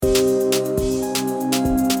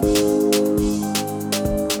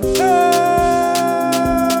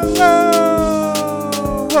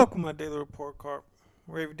my daily report card,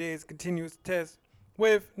 where every day is a continuous test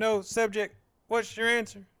with no subject. What's your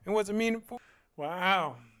answer? And what's it meaningful?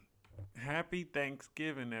 Wow. Happy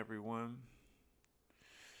Thanksgiving, everyone.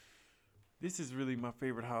 This is really my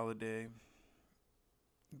favorite holiday.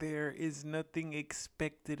 There is nothing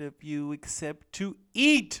expected of you except to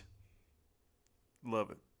eat.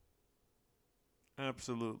 Love it.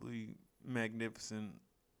 Absolutely magnificent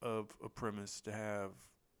of a premise to have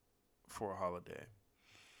for a holiday.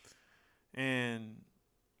 And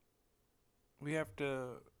we have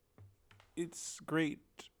to, it's great.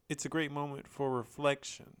 It's a great moment for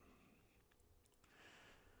reflection.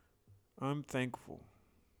 I'm thankful.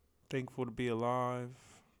 Thankful to be alive.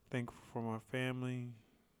 Thankful for my family.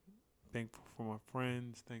 Thankful for my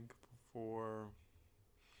friends. Thankful for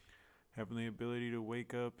having the ability to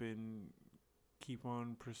wake up and keep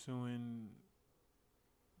on pursuing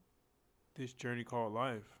this journey called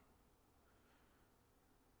life.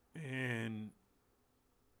 And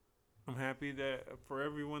I'm happy that for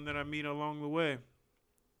everyone that I meet along the way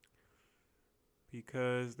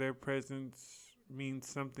because their presence means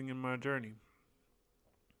something in my journey.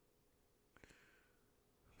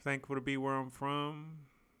 Thankful to be where I'm from.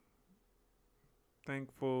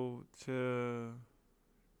 Thankful to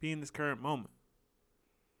be in this current moment.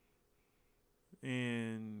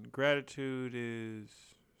 And gratitude is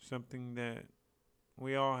something that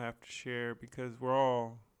we all have to share because we're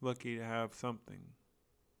all lucky to have something.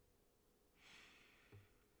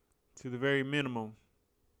 To the very minimum,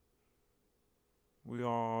 we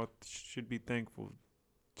all should be thankful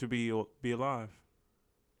to be alive.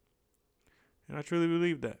 And I truly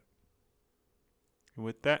believe that. And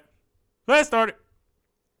with that, let's start it.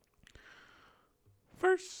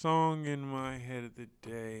 First song in my head of the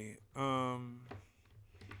day. I'm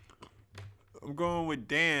going with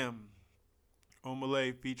Damn on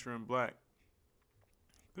Malay featuring Black.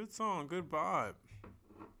 Good song, good vibe.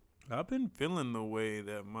 I've been feeling the way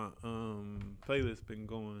that my playlist been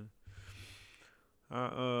going.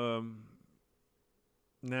 I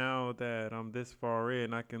now that I'm this far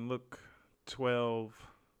in, I can look 12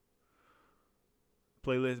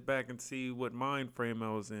 playlists back and see what mind frame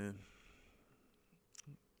I was in.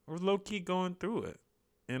 I was low key going through it,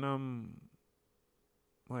 and I'm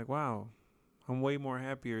like, wow, I'm way more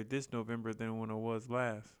happier this November than when I was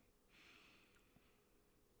last.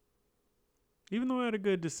 Even though I had a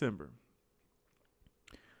good December.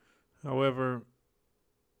 However,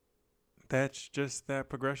 that's just that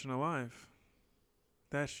progression of life.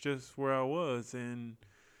 That's just where I was. And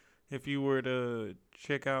if you were to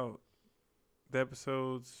check out the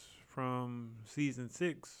episodes from season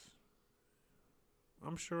 6,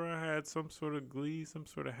 I'm sure I had some sort of glee, some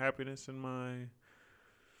sort of happiness in my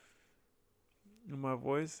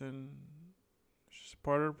voice, and it's just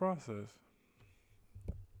part of the process.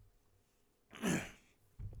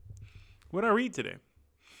 What I read today?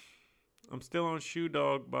 I'm still on Shoe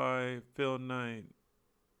Dog by Phil Knight.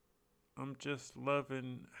 I'm just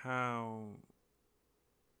loving how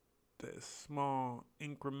the small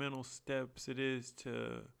incremental steps it is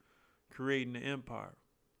to creating an empire.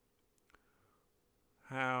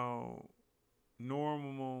 How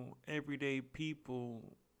normal, everyday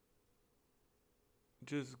people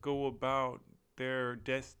just go about their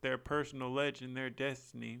personal legend, their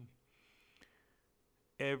destiny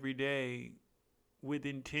every day with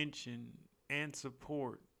intention and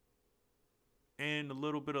support and a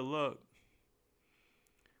little bit of luck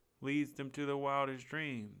leads them to their wildest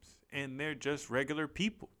dreams. And they're just regular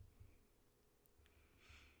people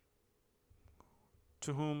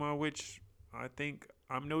to whom I think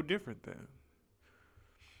I'm no different than.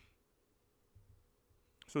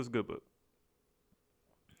 So it's a good book.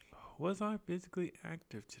 Was I physically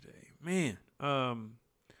active today? Man.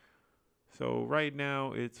 So right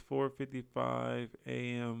now it's 4:55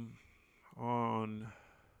 a.m. on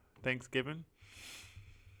Thanksgiving.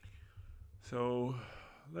 So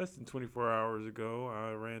less than 24 hours ago,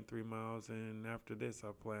 I ran 3 miles, and after this,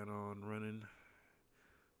 I plan on running.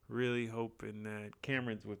 Really hoping that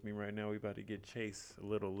Cameron's with me right now. We about to get Chase a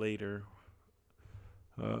little later.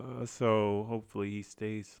 So hopefully he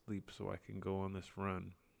stays asleep so I can go on this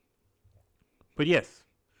run. But yes,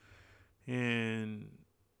 and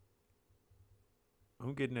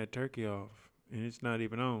I'm getting that turkey off, and it's not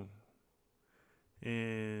even on.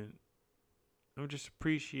 And I'm just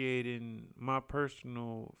appreciating my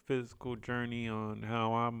personal physical journey on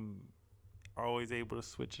how I'm always able to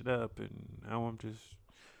switch it up and how I'm just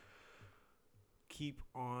keep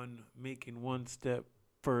on making one step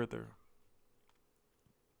further,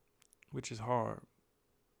 which is hard.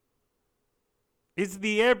 It's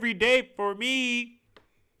the everyday for me.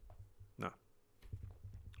 No.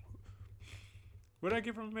 What did I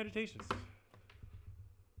get from meditations?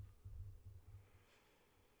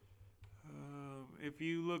 If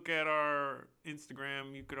you look at our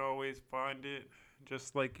Instagram, you could always find it.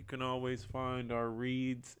 Just like you can always find our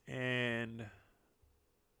reads and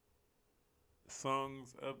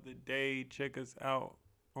songs of the day. Check us out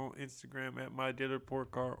on Instagram at My Daily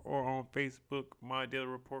Report Card or on Facebook, My Daily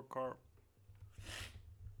Report Card.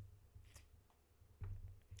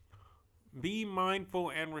 Be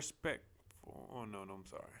mindful and respectful. Oh, no, I'm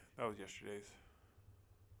sorry. That was yesterday's.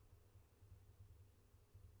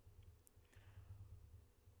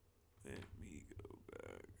 Let me go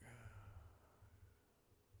back.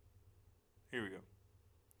 Here we go.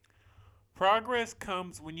 Progress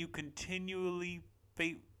comes when you are continually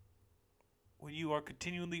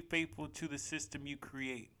faithful to the system you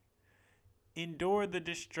create. Endure the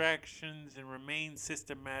distractions and remain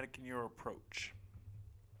systematic in your approach.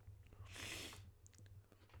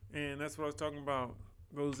 And that's what I was talking about,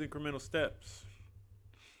 those incremental steps.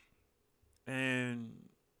 And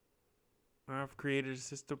I've created a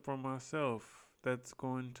system for myself that's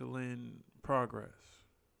going to lend progress.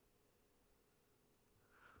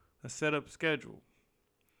 A set up schedule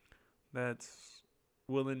that's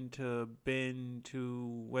willing to bend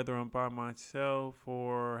to whether I'm by myself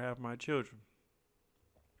or have my children.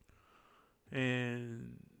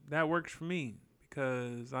 And that works for me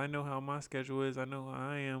because I know how my schedule is, I know how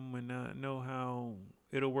I am, and I know how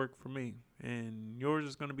it'll work for me. And yours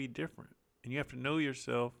is going to be different. And you have to know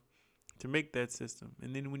yourself to make that system.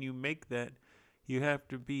 And then when you make that, you have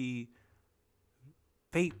to be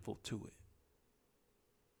faithful to it.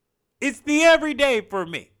 It's the everyday for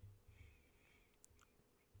me.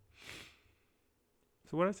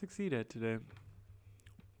 So what I succeed at today,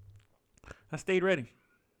 I stayed ready.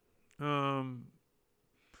 I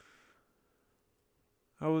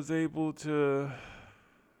was able to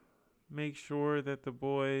make sure that the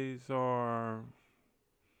boys have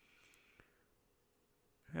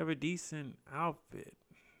a decent outfit,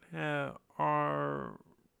 are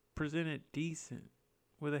presented decent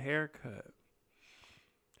with a haircut,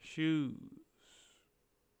 shoes,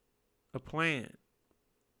 a plan.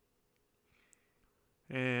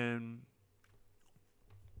 And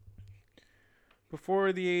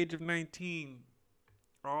before the age of 19,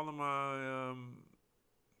 all of my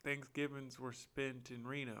Thanksgivings were spent in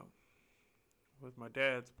Reno with my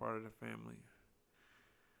dad's part of the family.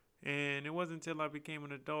 And it wasn't until I became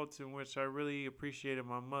an adult in which I really appreciated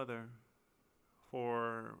my mother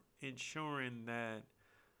for ensuring that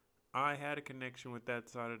I had a connection with that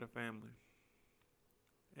side of the family.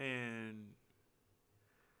 And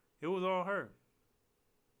it was all her.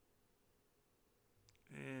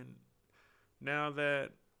 And now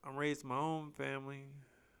that I'm raising my own family,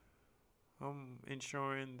 I'm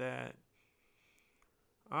ensuring that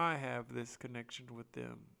I have this connection with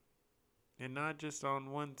them. And not just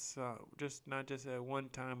on one side, not just at one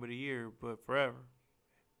time of the year, but forever.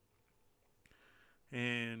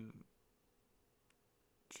 And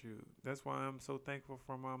that's why I'm so thankful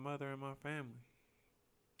for my mother and my family.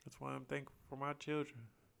 That's why I'm thankful for my children.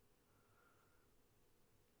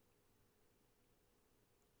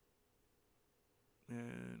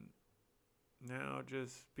 And now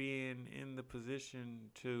just being in the position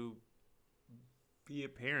to be a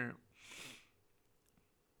parent,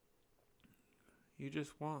 you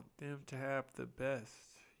just want them to have the best.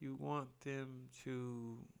 You want them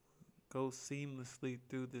to go seamlessly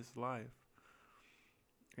through this life.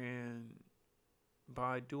 And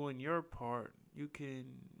by doing your part, you can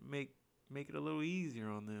make it a little easier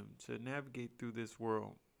on them to navigate through this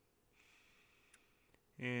world.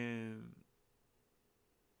 And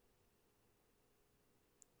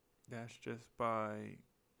that's just by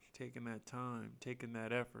taking that time, taking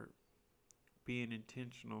that effort, being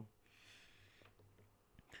intentional.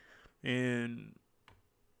 And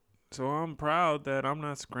so I'm proud that I'm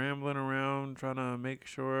not scrambling around trying to make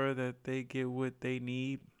sure that they get what they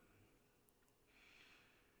need.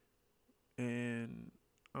 And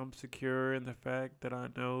I'm secure in the fact that I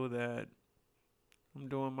know that I'm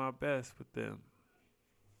doing my best with them.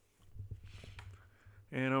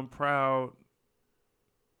 And I'm proud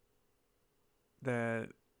that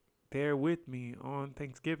they're with me on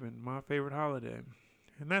Thanksgiving, my favorite holiday.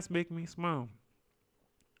 And that's making me smile.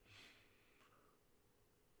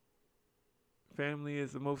 Family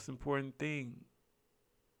is the most important thing.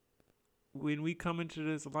 When we come into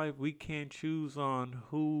this life, we can't choose on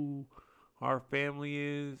who our family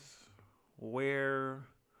is, where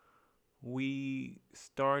we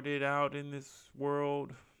started out in this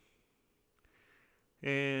world.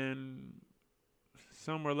 And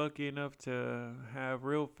some are lucky enough to have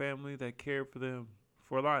real family that care for them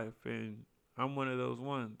for life. And I'm one of those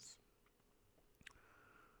ones.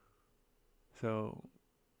 So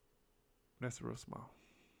that's a real smile.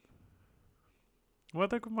 Well, I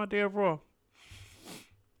think of my day overall.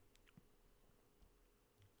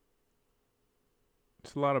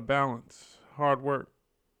 It's a lot of balance, hard work,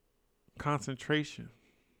 concentration,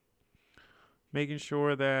 making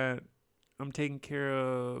sure that I'm taking care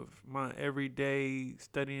of my everyday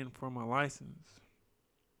studying for my license,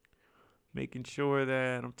 making sure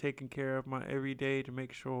that I'm taking care of my everyday to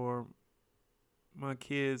make sure my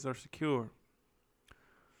kids are secure,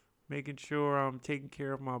 making sure I'm taking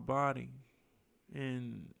care of my body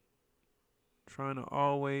and trying to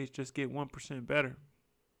always just get 1% better.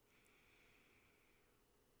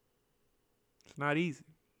 It's not easy.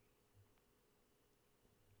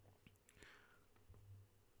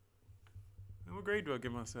 And what grade do I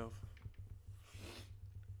give myself?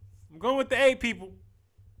 I'm going with the A, people.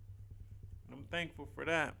 I'm thankful for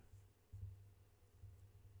that.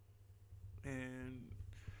 And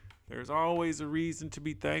there's always a reason to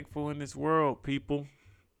be thankful in this world, people.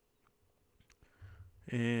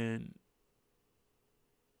 And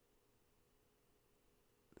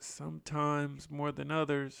sometimes more than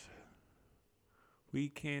others, we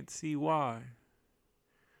can't see why.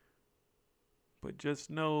 But just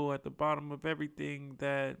know at the bottom of everything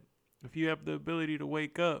that if you have the ability to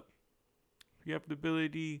wake up, if you have the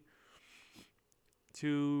ability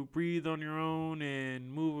to breathe on your own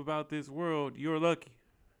and move about this world, you're lucky.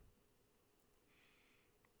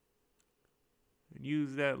 And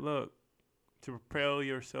use that luck to propel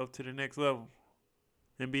yourself to the next level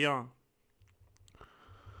and beyond.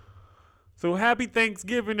 So happy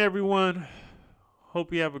Thanksgiving, everyone.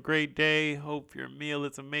 Hope you have a great day. Hope your meal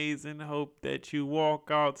is amazing. Hope that you walk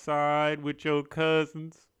outside with your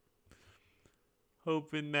cousins.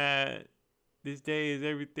 Hoping that this day is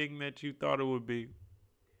everything that you thought it would be.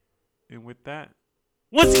 And with that,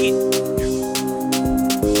 once again.